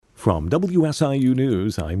From WSIU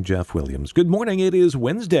News, I'm Jeff Williams. Good morning. It is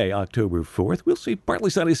Wednesday, October 4th. We'll see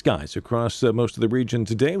partly sunny skies across most of the region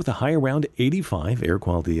today with a high around 85. Air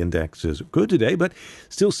quality index is good today, but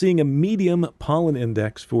still seeing a medium pollen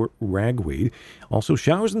index for ragweed. Also,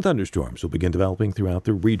 showers and thunderstorms will begin developing throughout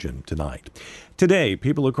the region tonight. Today,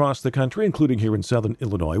 people across the country, including here in southern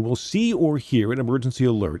Illinois, will see or hear an emergency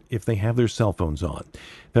alert if they have their cell phones on.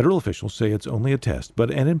 Federal officials say it's only a test,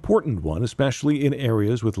 but an important one, especially in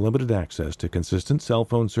areas with limited access to consistent cell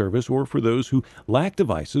phone service or for those who lack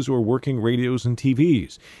devices or working radios and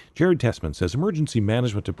TVs. Jared Tessman says emergency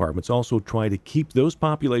management departments also try to keep those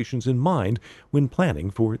populations in mind when planning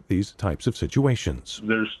for these types of situations.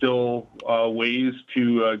 There's still ways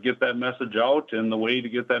to get that message out, and the way to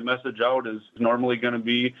get that message out is normally going to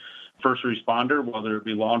be first responder, whether it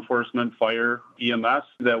be law enforcement, fire, EMS,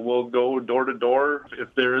 that will go door to door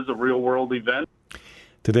if there is a real world event.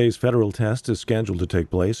 Today's federal test is scheduled to take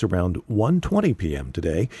place around 1:20 p.m.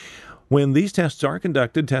 today. When these tests are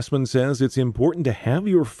conducted, Tessman says it's important to have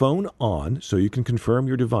your phone on so you can confirm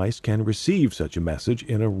your device can receive such a message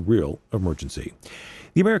in a real emergency.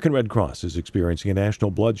 The American Red Cross is experiencing a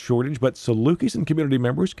national blood shortage, but Salukis and community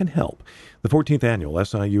members can help. The 14th annual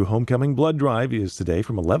SIU Homecoming Blood Drive is today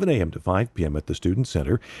from 11 a.m. to 5 p.m. at the Student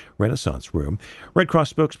Center Renaissance Room. Red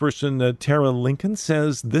Cross spokesperson Tara Lincoln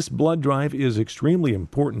says this blood drive is extremely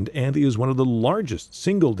important and is one of the largest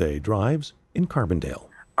single-day drives in Carbondale.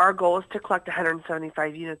 Our goal is to collect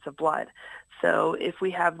 175 units of blood. So if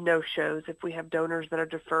we have no-shows, if we have donors that are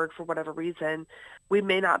deferred for whatever reason, we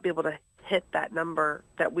may not be able to hit that number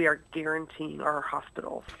that we are guaranteeing our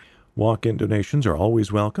hospitals. Walk-in donations are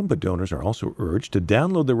always welcome, but donors are also urged to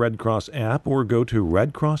download the Red Cross app or go to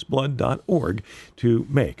redcrossblood.org to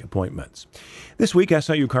make appointments. This week,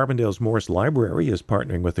 SIU Carbondale's Morris Library is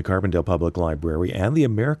partnering with the Carbondale Public Library and the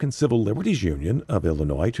American Civil Liberties Union of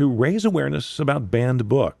Illinois to raise awareness about banned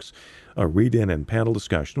books. A read-in and panel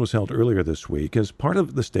discussion was held earlier this week as part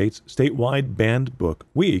of the state's statewide Banned Book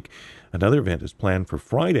Week. Another event is planned for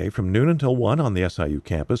Friday from noon until 1 on the SIU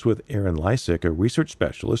campus with Aaron Lysick, a research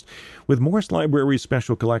specialist with Morris Library's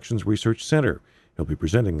Special Collections Research Center. He'll be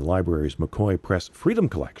presenting the library's McCoy Press Freedom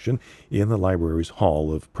Collection in the library's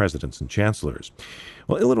Hall of Presidents and Chancellors.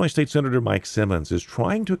 Well, Illinois State Senator Mike Simmons is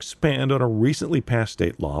trying to expand on a recently passed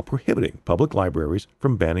state law prohibiting public libraries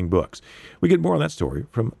from banning books. We get more on that story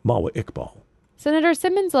from Mawa Iqbal. Senator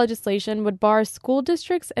Simmons' legislation would bar school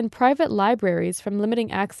districts and private libraries from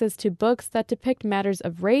limiting access to books that depict matters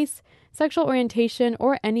of race, sexual orientation,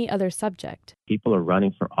 or any other subject. People are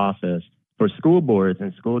running for office for school boards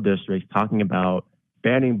and school districts talking about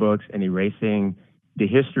banning books and erasing the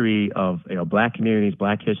history of Black communities,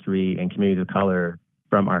 Black history, and communities of color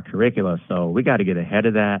from our curricula. So we got to get ahead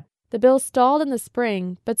of that. The bill stalled in the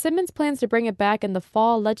spring, but Simmons plans to bring it back in the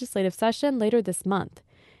fall legislative session later this month.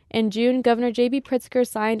 In June, Governor J.B. Pritzker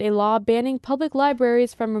signed a law banning public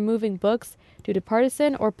libraries from removing books due to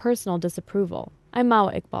partisan or personal disapproval. I'm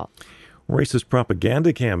Mawa Iqbal. Racist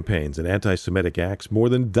propaganda campaigns and anti-Semitic acts more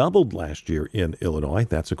than doubled last year in Illinois.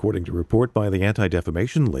 That's according to a report by the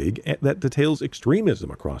Anti-Defamation League that details extremism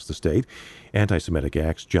across the state. Anti-Semitic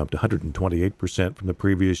acts jumped 128% from the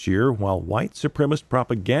previous year, while white supremacist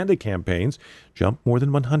propaganda campaigns jumped more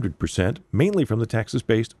than 100%, mainly from the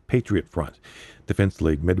Texas-based Patriot Front. Defense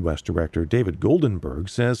League Midwest Director David Goldenberg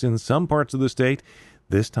says in some parts of the state,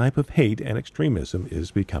 this type of hate and extremism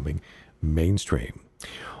is becoming mainstream.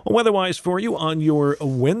 Weather-wise for you, on your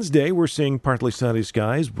Wednesday, we're seeing partly sunny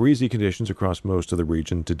skies, breezy conditions across most of the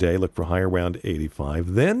region today. Look for high around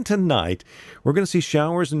 85. Then tonight, we're going to see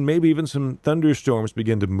showers and maybe even some thunderstorms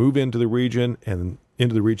begin to move into the region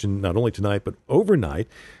not only tonight but overnight.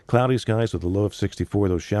 Cloudy skies with a low of 64.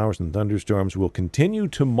 Those showers and thunderstorms will continue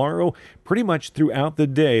tomorrow pretty much throughout the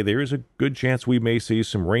day. There is a good chance we may see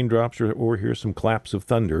some raindrops or hear some claps of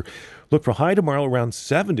thunder. Look for high tomorrow around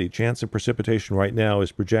 70. Chance of precipitation right now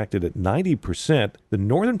is projected at 90%. The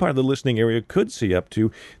northern part of the listening area could see up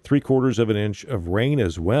to 3/4 of an inch of rain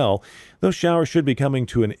as well. Those showers should be coming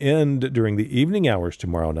to an end during the evening hours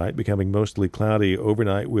tomorrow night, becoming mostly cloudy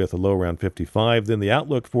overnight with a low around 55. Then the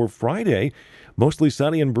outlook for Friday, mostly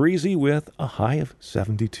sunny and breezy with a high of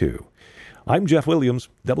 72. I'm Jeff Williams,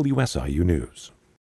 WSIU News.